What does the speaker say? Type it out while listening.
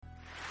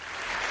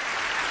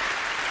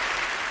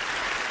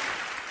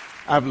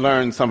I've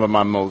learned some of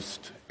my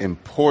most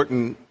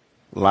important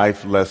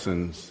life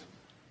lessons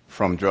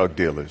from drug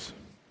dealers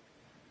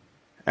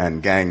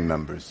and gang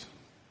members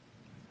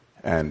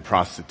and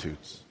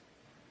prostitutes.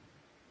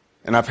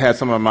 And I've had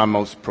some of my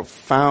most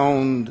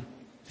profound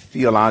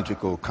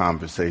theological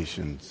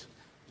conversations,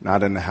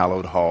 not in the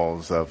hallowed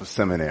halls of a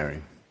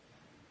seminary,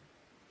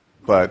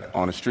 but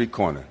on a street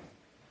corner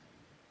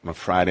on a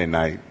Friday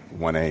night,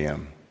 1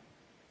 a.m.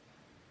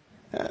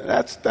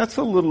 That's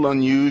a little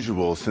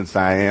unusual since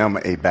I am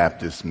a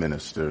Baptist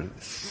minister,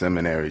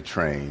 seminary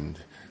trained,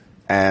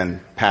 and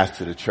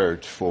pastored a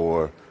church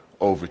for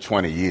over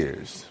 20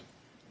 years.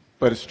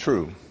 But it's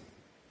true.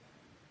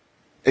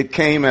 It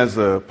came as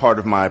a part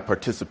of my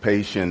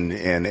participation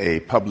in a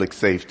public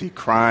safety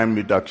crime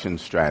reduction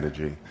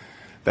strategy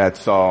that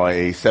saw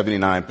a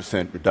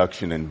 79%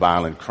 reduction in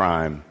violent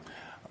crime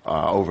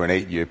over an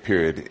 8-year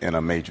period in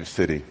a major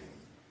city.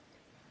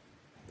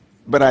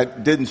 But I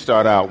didn't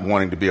start out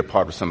wanting to be a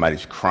part of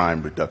somebody's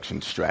crime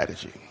reduction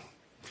strategy.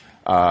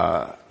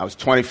 I was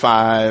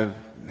 25,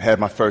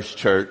 had my first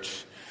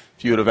church.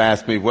 If you would have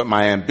asked me what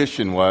my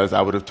ambition was,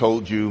 I would have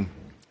told you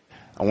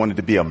I wanted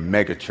to be a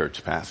mega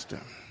church pastor.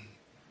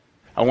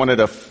 I wanted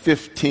a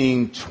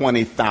 15,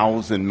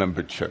 20,000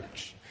 member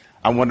church.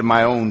 I wanted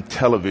my own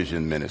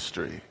television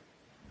ministry.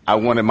 I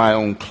wanted my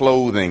own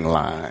clothing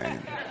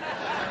line.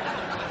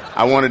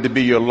 I wanted to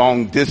be your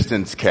long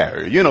distance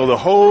carrier. You know, the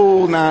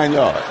whole 9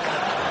 yards.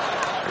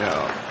 You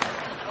know.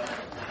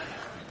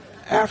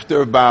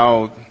 After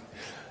about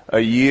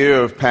a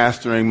year of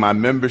pastoring, my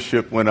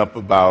membership went up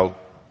about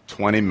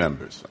 20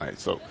 members. Right?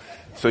 So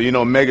you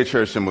know, mega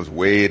church was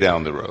way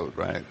down the road,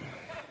 right?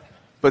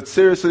 But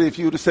seriously, if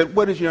you would have said,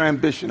 what is your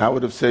ambition? I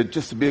would have said,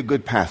 just to be a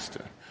good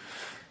pastor,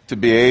 to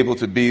be able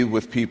to be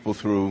with people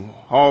through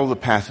all the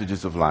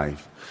passages of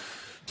life,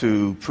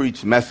 to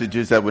preach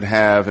messages that would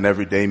have an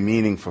everyday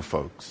meaning for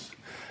folks,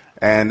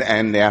 and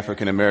the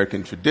African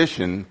American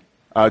tradition,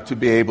 to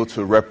be able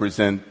to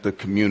represent the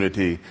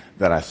community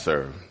that I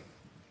serve.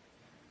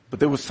 But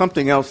there was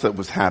something else that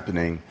was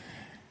happening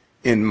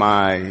in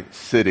my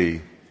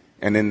city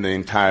and in the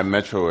entire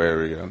metro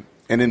area,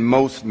 and in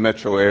most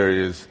metro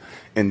areas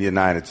in the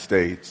United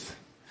States,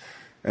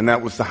 and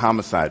that was the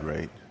homicide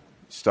rate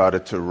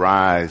started to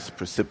rise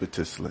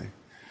precipitously.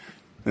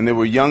 And there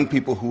were young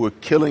people who were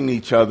killing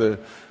each other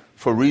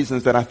for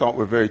reasons that I thought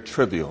were very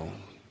trivial,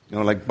 you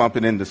know, like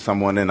bumping into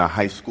someone in a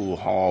high school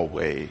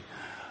hallway,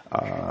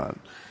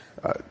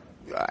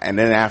 and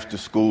then after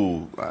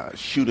school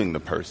shooting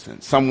the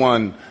person,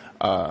 someone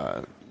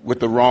with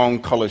the wrong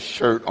color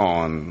shirt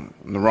on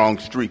the wrong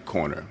street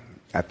corner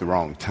at the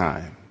wrong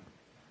time.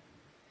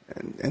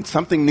 And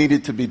something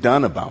needed to be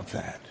done about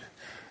that.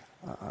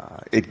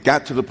 It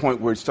got to the point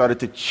where it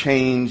started to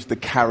change the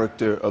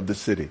character of the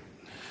city.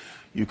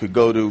 You could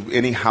go to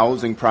any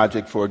housing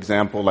project, for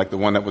example, like the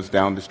one that was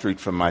down the street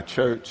from my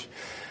church,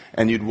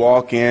 and you'd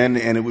walk in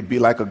and it would be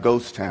like a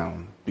ghost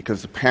town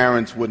because the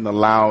parents wouldn't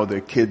allow their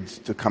kids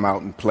to come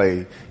out and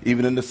play,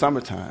 even in the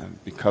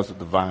summertime, because of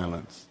the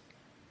violence.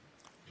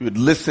 You would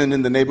listen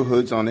in the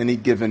neighborhoods on any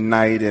given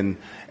night, and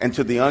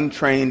to the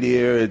untrained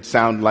ear, it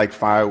sounded like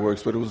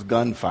fireworks, but it was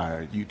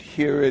gunfire. You'd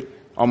hear it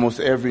almost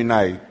every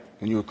night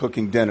when you were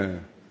cooking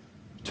dinner,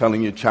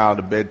 telling your child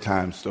a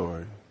bedtime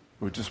story,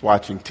 or just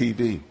watching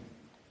TV.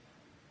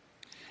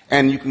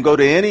 And you can go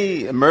to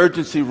any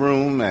emergency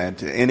room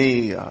at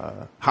any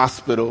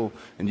hospital,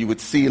 and you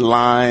would see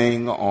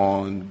lying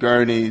on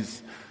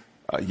gurneys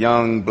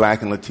young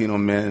black and Latino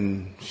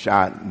men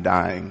shot and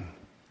dying.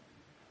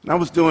 And I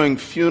was doing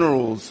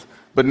funerals,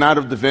 but not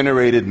of the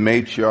venerated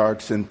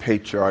matriarchs and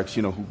patriarchs,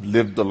 you know, who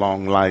lived a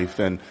long life,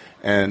 and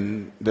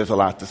there's a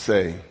lot to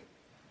say.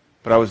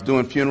 But I was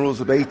doing funerals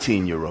of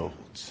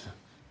 18-year-olds,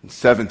 and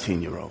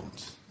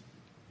 17-year-olds,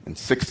 and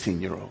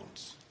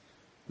 16-year-olds.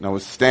 And I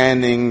was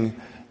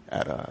standing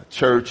at a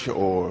church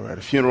or at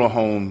a funeral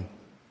home,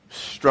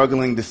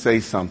 struggling to say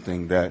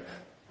something that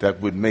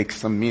would make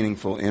some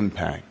meaningful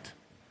impact.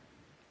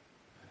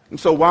 And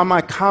so while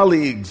my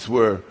colleagues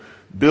were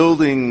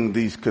building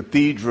these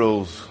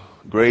cathedrals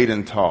great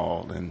and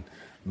tall and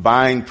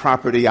buying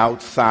property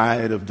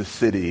outside of the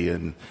city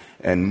and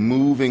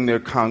moving their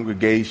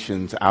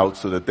congregations out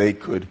so that they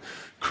could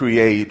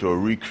create or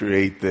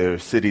recreate their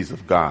cities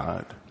of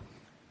God,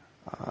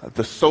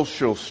 the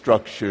social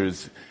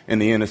structures in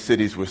the inner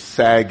cities were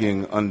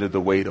sagging under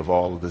the weight of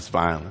all of this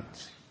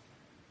violence.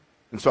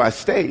 And so I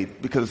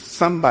stayed because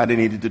somebody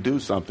needed to do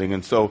something.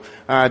 And so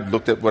I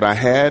looked at what I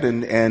had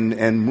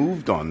and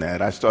moved on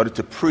that. I started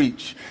to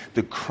preach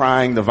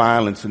decrying the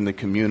violence in the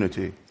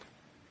community.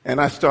 And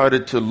I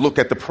started to look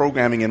at the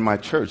programming in my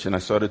church, and I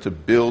started to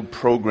build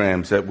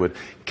programs that would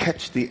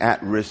catch the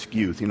at-risk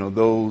youth, you know,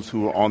 those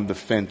who are on the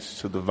fence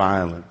to the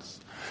violence.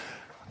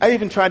 I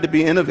even tried to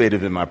be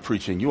innovative in my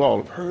preaching. You all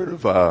have heard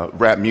of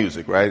rap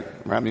music, right?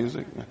 Rap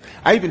music?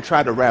 I even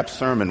tried to rap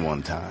sermon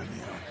one time.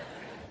 You know.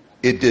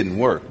 It didn't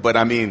work, but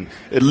I mean,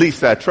 at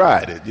least I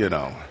tried it, you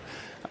know.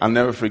 I'll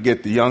never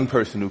forget the young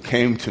person who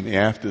came to me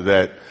after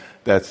that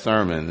that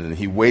sermon, and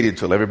he waited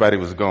till everybody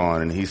was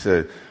gone, and he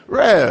said,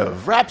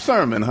 "Rev, rap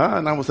sermon, huh?"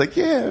 And I was like,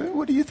 "Yeah,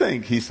 what do you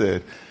think?" He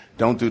said,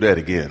 "Don't do that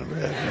again,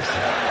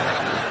 Rev."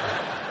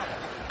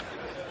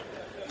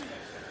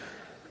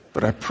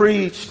 But I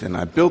preached and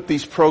I built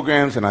these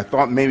programs, and I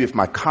thought maybe if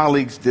my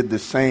colleagues did the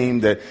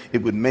same that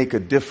it would make a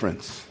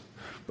difference.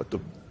 But the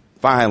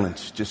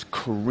violence just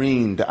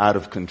careened out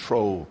of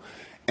control.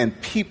 And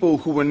people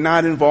who were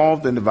not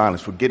involved in the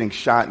violence were getting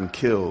shot and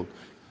killed.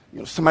 You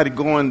know, somebody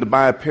going to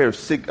buy a pair of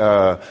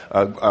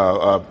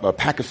a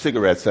pack of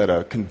cigarettes at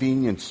a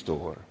convenience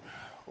store,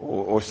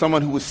 or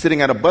someone who was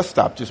sitting at a bus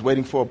stop just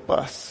waiting for a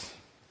bus.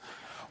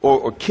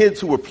 Or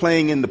kids who were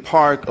playing in the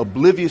park,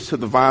 oblivious to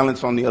the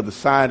violence on the other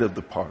side of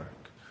the park,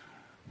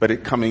 but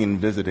it coming and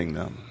visiting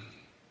them.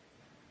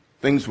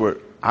 Things were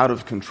out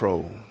of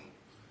control,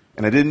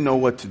 and I didn't know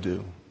what to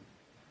do.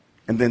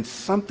 And then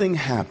something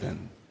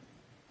happened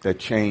that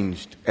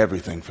changed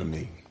everything for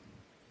me.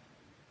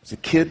 It's a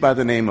kid by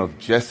the name of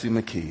Jesse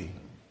McKee,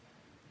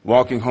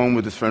 walking home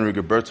with his friend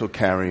Rigoberto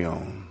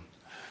Carrion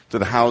to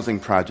the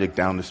housing project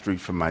down the street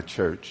from my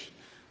church.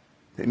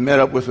 They met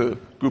up with a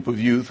group of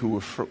youth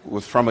who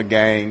was from a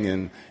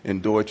gang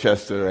in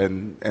Dorchester,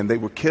 and they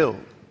were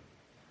killed.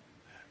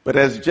 But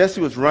as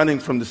Jesse was running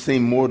from the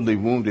scene mortally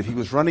wounded, he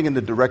was running in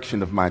the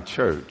direction of my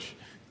church.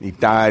 He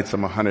died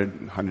some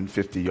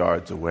 150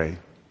 yards away.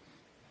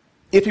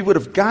 If he would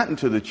have gotten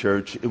to the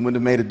church, it wouldn't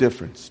have made a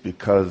difference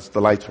because the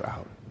lights were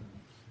out.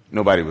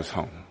 Nobody was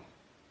home.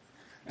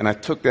 And I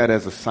took that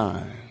as a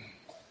sign.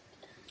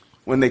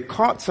 When they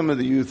caught some of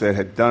the youth that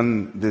had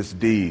done this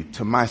deed,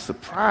 to my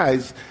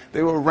surprise,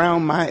 they were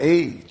around my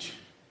age.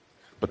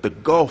 But the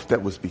gulf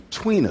that was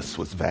between us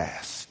was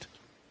vast.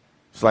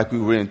 It's like we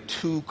were in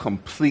two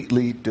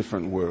completely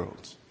different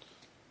worlds.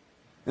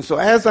 And so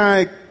as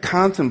I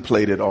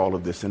contemplated all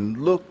of this and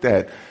looked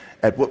at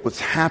what was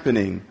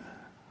happening,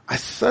 I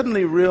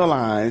suddenly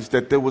realized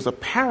that there was a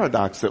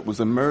paradox that was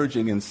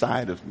emerging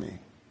inside of me.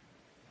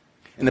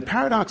 And the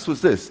paradox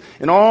was this.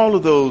 In all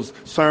of those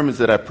sermons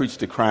that I preached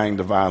decrying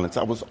the violence,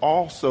 I was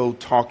also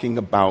talking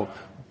about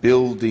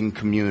building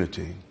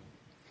community.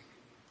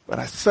 But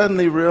I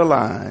suddenly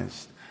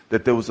realized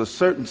that there was a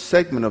certain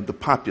segment of the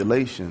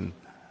population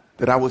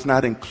that I was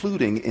not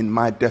including in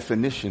my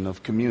definition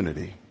of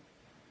community.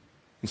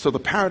 And so the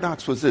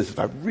paradox was this. If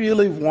I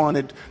really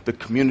wanted the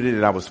community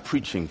that I was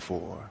preaching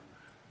for,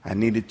 I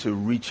needed to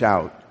reach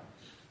out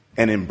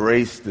and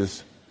embrace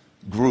this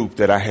group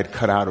that I had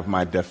cut out of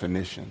my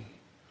definition,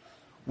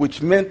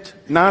 which meant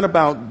not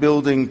about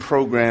building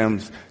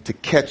programs to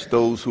catch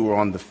those who are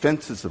on the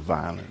fences of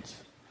violence,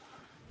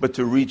 but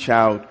to reach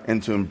out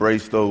and to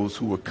embrace those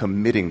who were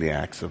committing the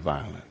acts of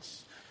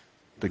violence,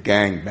 the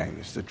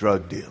gangbangers, the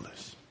drug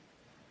dealers.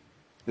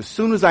 As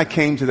soon as I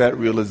came to that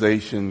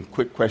realization,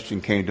 quick question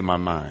came to my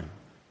mind.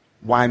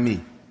 Why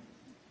me?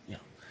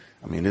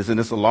 I mean, isn't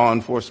this a law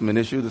enforcement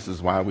issue? This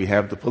is why we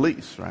have the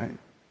police, right?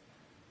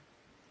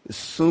 As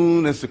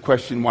soon as the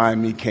question why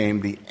me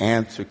came, the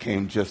answer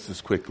came just as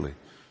quickly.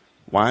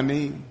 Why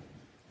me?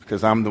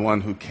 Because I'm the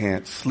one who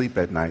can't sleep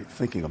at night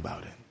thinking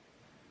about it.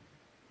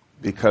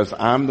 Because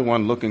I'm the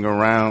one looking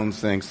around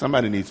saying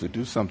somebody needs to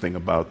do something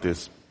about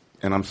this.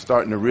 And I'm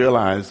starting to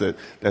realize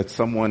that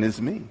someone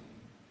is me.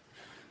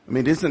 I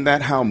mean, isn't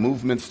that how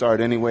movements start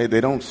anyway? They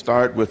don't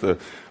start with a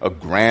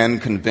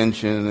grand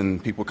convention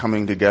and people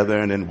coming together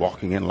and then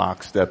walking in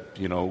lockstep,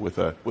 with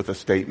a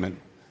statement.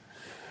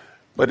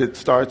 But it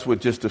starts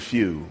with just a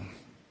few,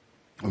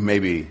 or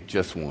maybe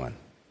just one.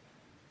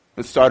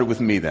 It started with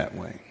me that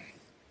way.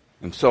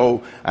 And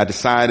so I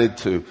decided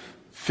to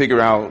figure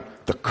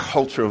out the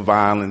culture of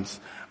violence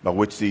by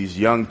which these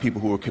young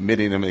people who were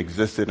committing them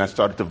existed, and I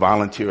started to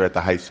volunteer at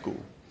the high school.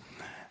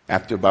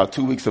 After about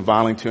 2 weeks of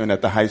volunteering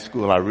at the high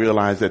school, I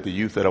realized that the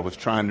youth that I was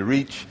trying to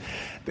reach,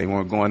 they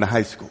weren't going to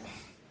high school.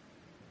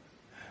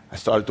 I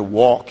started to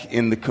walk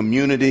in the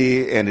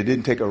community, and it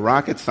didn't take a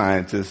rocket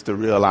scientist to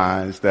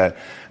realize that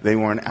they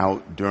weren't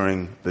out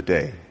during the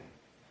day.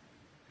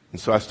 And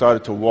so I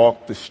started to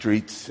walk the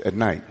streets at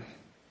night,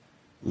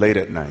 late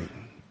at night,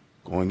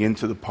 going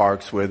into the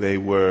parks where they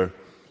were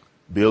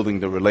building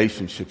the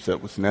relationships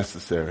that was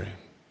necessary.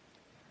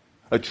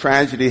 A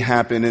tragedy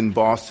happened in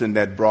Boston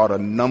that brought a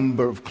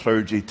number of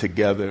clergy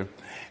together,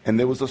 and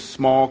there was a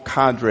small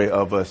cadre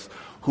of us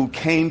who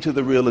came to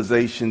the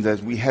realizations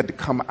as we had to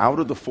come out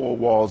of the four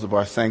walls of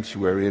our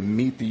sanctuary and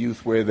meet the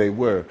youth where they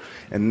were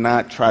and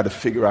not try to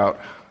figure out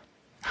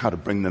how to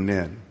bring them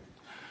in.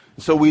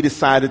 So we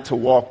decided to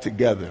walk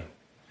together.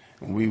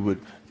 And we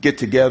would get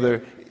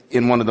together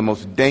in one of the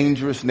most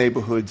dangerous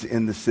neighborhoods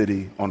in the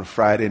city on a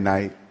Friday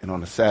night and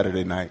on a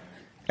Saturday night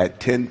at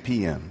 10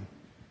 p.m.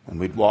 And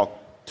we'd walk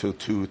till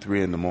 2 or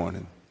 3 in the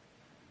morning.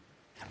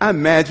 I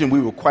imagine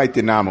we were quite the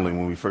anomaly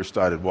when we first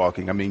started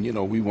walking. I mean,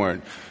 we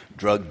weren't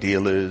drug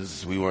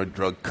dealers. We weren't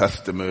drug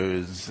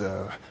customers.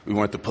 We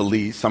weren't the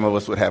police. Some of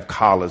us would have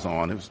collars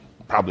on. It was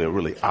probably a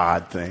really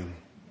odd thing.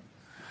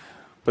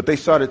 But they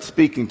started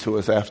speaking to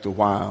us after a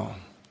while.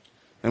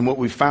 And what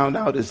we found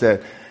out is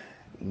that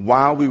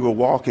while we were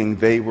walking,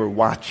 they were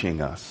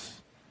watching us.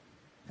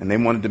 And they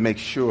wanted to make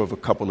sure of a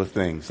couple of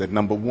things. That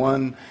number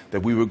one,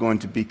 that we were going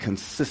to be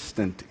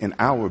consistent in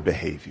our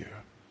behavior,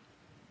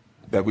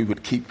 that we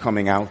would keep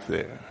coming out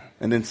there.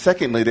 And then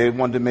secondly, they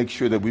wanted to make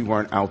sure that we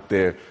weren't out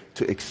there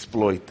to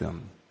exploit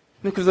them.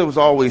 Because there was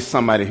always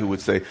somebody who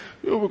would say,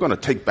 we're going to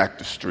take back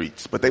the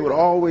streets. But they would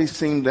always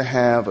seem to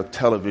have a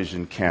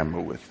television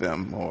camera with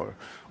them or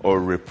a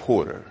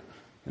reporter.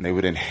 And they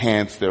would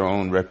enhance their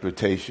own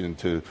reputation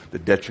to the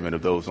detriment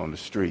of those on the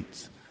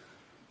streets.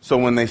 So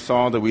when they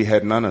saw that we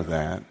had none of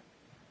that,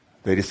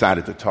 they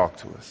decided to talk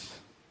to us.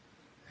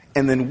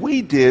 And then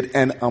we did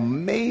an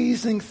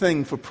amazing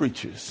thing for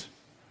preachers.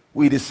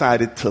 We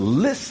decided to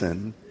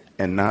listen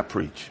and not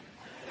preach.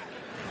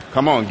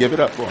 Come on, give it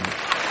up for me.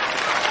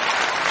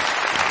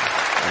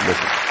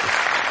 Listen.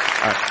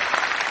 All right.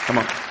 Come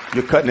on.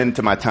 You're cutting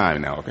into my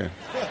time now, okay?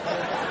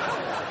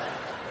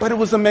 But it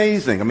was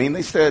amazing. I mean,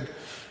 they said,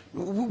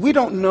 we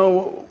don't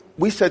know.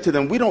 We said to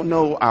them, we don't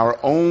know our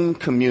own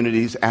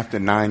communities after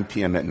 9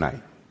 p.m. at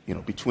night,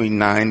 between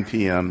 9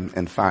 p.m.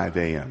 and 5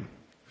 a.m.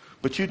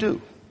 But you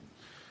do.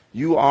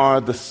 You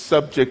are the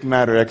subject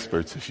matter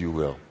experts, if you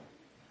will,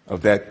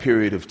 of that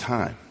period of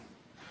time.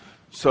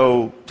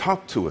 So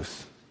talk to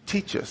us,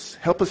 teach us,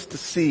 help us to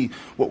see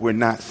what we're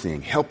not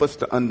seeing, help us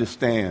to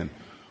understand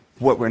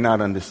what we're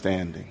not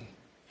understanding.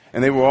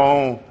 And they were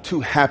all too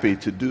happy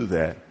to do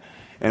that.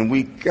 And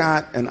we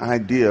got an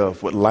idea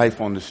of what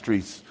life on the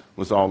streets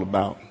was all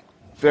about.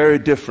 Very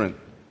different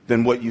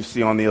than what you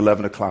see on the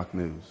 11 o'clock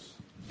news.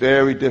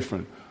 Very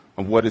different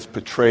of what is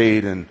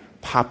portrayed in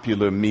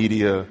popular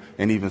media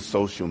and even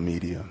social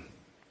media.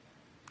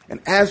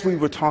 And as we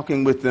were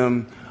talking with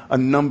them, a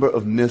number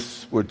of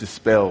myths were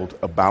dispelled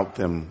about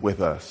them with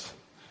us.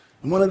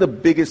 And one of the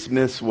biggest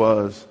myths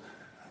was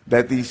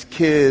that these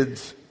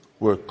kids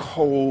were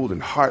cold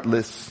and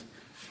heartless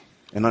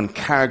and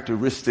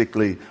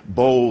uncharacteristically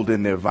bold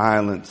in their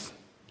violence.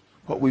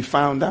 What we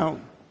found out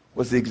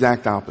was the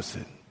exact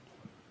opposite.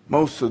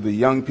 Most of the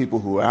young people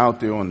who are out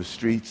there on the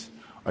streets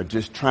are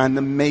just trying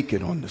to make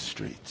it on the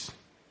streets.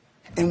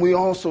 And we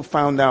also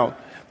found out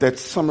that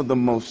some of the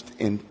most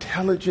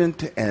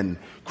intelligent and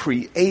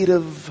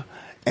creative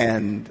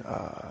and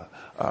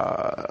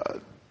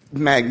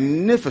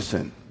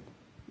magnificent,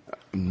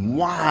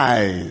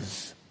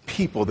 wise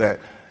people that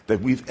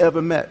we've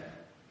ever met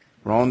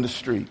were on the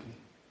street,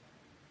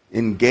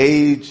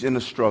 engaged in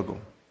a struggle.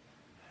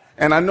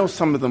 And I know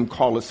some of them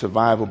call it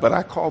survival, but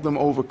I call them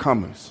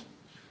overcomers.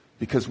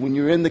 Because when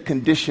you're in the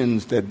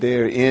conditions that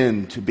they're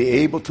in, to be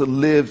able to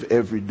live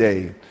every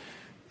day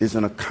is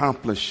an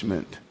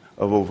accomplishment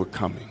of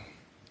overcoming.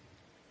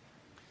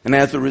 And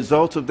as a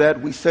result of that,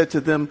 we said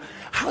to them,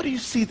 how do you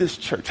see this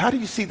church? How do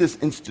you see this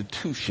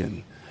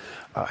institution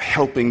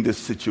helping this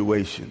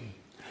situation?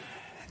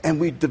 And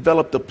we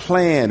developed a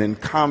plan in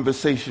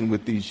conversation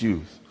with these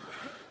youth.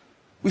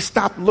 We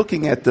stopped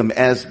looking at them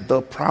as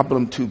the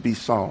problem to be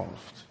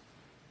solved.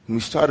 And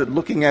we started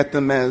looking at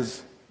them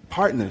as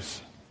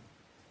partners,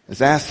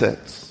 as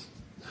assets,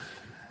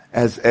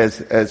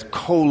 as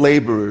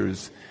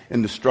co-laborers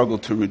in the struggle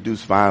to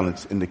reduce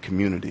violence in the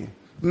community.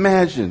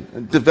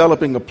 Imagine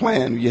developing a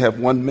plan. You have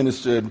one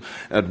minister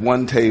at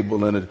one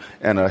table and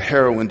a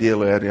heroin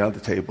dealer at the other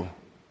table,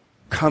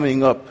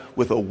 coming up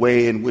with a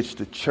way in which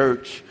the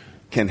church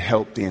can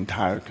help the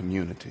entire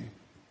community.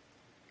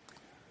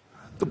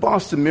 The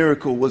Boston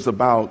Miracle was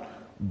about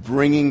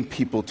bringing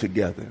people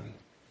together.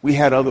 We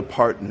had other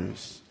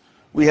partners.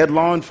 We had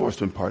law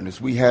enforcement partners.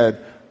 We had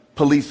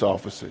police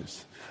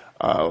officers.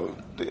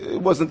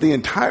 It wasn't the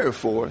entire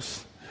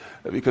force,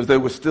 because there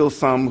were still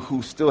some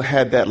who still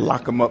had that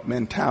lock 'em up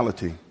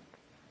mentality.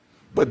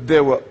 But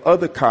there were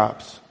other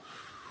cops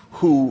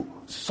who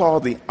saw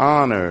the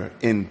honor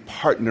in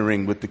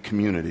partnering with the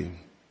community,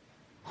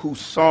 who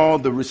saw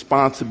the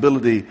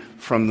responsibility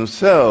from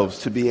themselves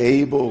to be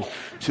able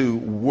to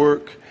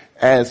work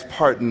as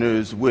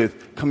partners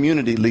with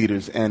community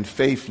leaders and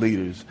faith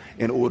leaders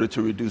in order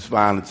to reduce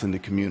violence in the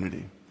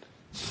community.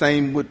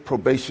 Same with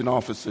probation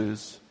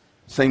officers,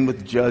 same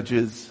with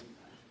judges,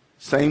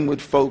 same with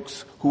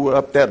folks who were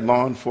up that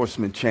law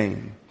enforcement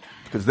chain,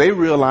 because they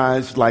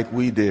realized, like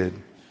we did,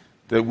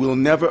 that we'll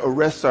never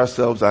arrest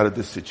ourselves out of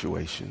this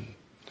situation,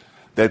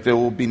 that there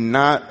will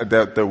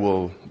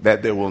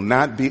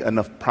not be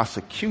enough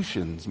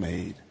prosecutions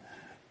made,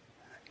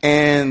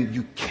 and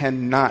you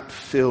cannot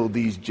fill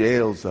these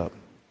jails up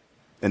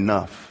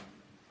enough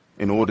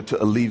in order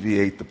to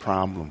alleviate the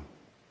problem.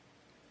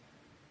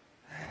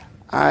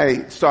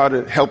 I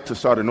helped to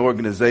start an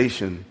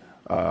organization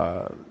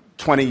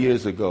 20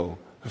 years ago,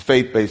 a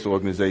faith-based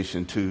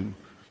organization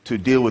to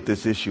deal with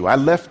this issue. I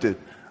left it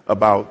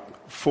about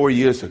 4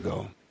 years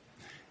ago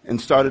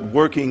and started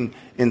working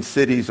in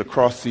cities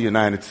across the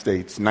United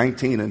States,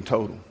 19 in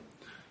total.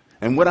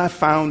 And what I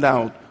found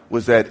out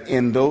was that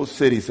in those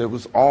cities, there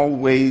was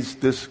always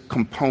this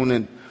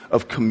component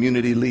of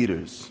community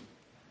leaders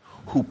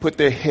who put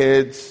their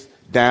heads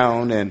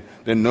down and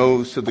their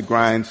nose to the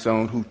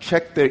grindstone, who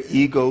checked their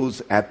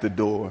egos at the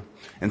door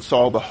and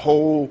saw the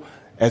whole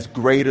as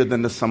greater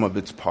than the sum of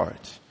its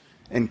parts,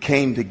 and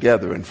came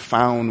together and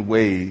found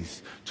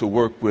ways to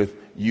work with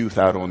youth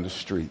out on the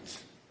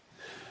streets.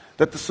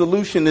 That the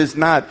solution is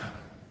not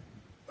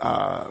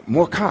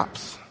more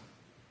cops,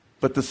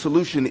 but the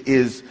solution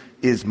is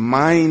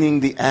mining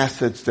the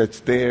assets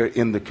that's there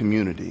in the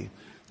community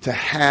to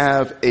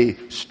have a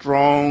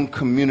strong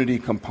community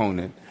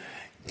component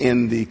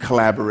in the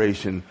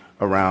collaboration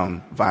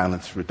around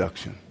violence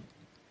reduction.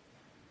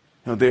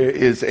 There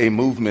is a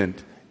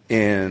movement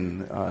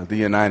in the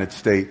United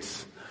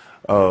States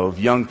of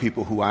young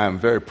people who I am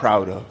very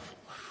proud of,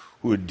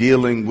 who are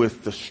dealing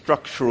with the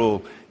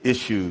structural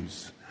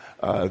issues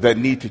that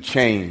need to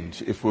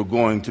change if we're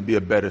going to be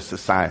a better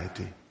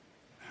society.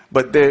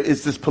 But there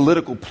is this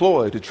political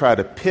ploy to try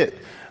to pit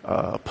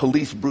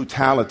police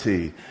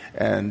brutality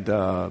and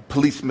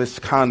police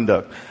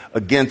misconduct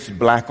against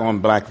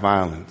black-on-black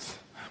violence.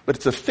 But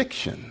it's a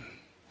fiction.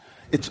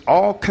 It's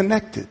all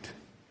connected.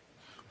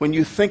 When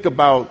you think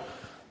about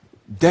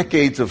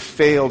decades of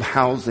failed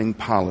housing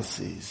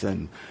policies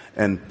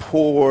and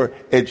poor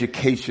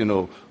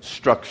educational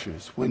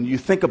structures, when you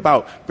think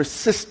about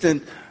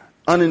persistent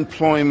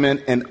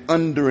unemployment and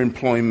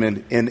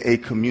underemployment in a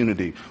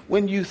community,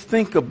 when you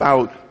think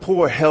about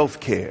poor health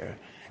care,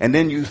 and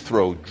then you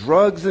throw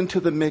drugs into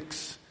the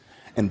mix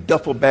and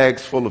duffel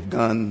bags full of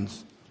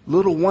guns,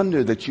 little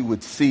wonder that you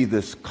would see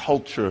this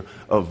culture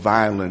of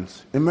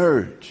violence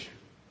emerge.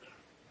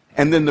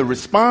 And then the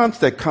response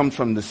that comes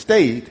from the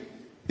state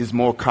is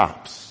more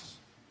cops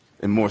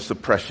and more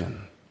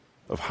suppression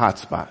of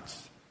hotspots.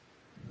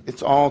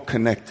 It's all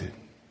connected.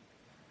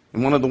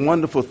 And one of the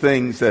wonderful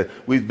things that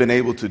we've been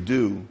able to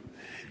do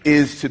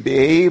is to be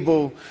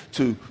able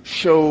to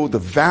show the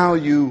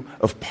value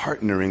of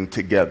partnering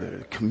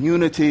together.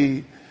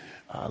 Community,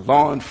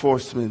 law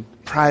enforcement,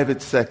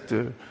 private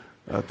sector,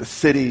 the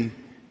city,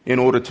 in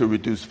order to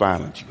reduce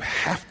violence. You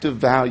have to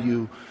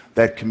value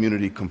that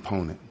community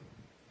component.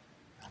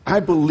 I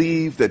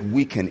believe that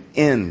we can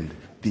end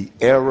the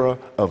era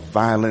of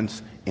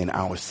violence in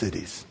our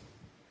cities.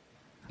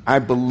 I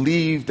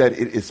believe that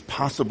it is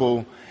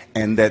possible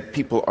and that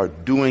people are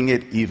doing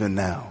it even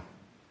now.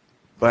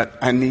 But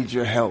I need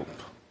your help.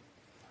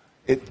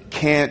 It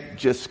can't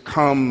just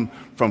come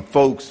from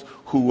folks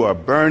who are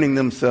burning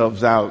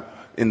themselves out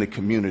in the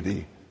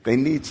community. They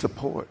need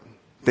support.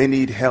 They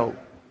need help.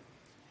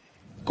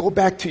 Go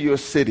back to your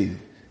city.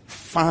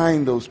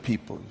 Find those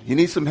people. You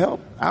need some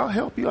help? I'll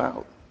help you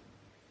out.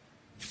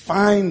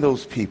 Find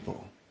those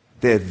people.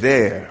 They're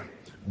there.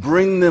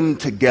 Bring them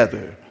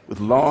together with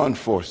law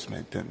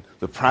enforcement and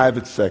the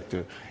private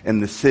sector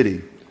and the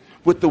city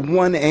with the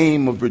one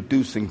aim of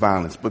reducing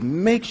violence. But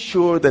make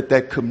sure that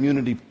that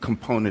community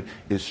component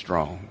is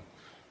strong.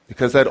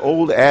 Because that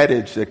old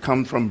adage that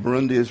comes from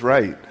Burundi is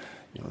right.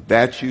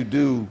 That you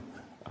do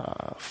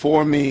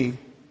for me,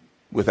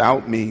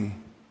 without me,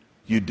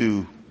 you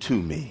do to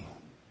me.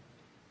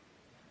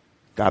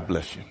 God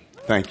bless you.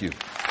 Thank you.